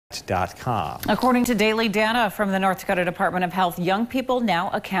According to daily data from the North Dakota Department of Health, young people now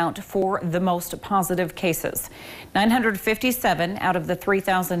account for the most positive cases. 957 out of the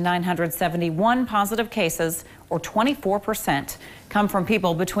 3,971 positive cases, or 24%, come from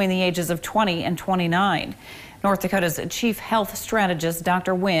people between the ages of 20 and 29. North Dakota's chief health strategist,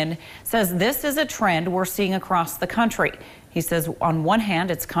 Dr. Wynne, says this is a trend we're seeing across the country. He says on one hand,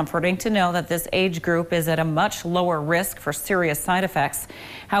 it's comforting to know that this age group is at a much lower risk for serious side effects.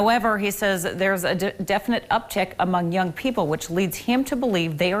 However, he says there's a definite uptick among young people, which leads him to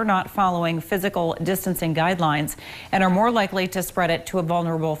believe they are not following physical distancing guidelines and are more likely to spread it to a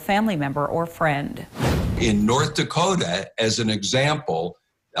vulnerable family member or friend. In North Dakota, as an example,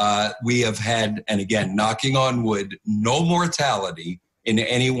 we have had, and again, knocking on wood, no mortality in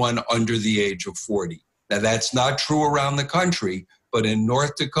anyone under the age of 40. Now, that's not true around the country, but in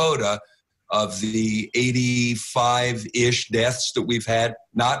North Dakota, of the 85-ish deaths that we've had,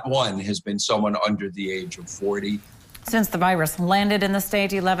 not one has been someone under the age of 40. Since the virus landed in the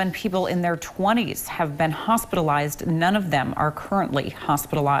state, 11 people in their 20s have been hospitalized. None of them are currently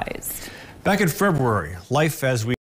hospitalized. Back in February, life as we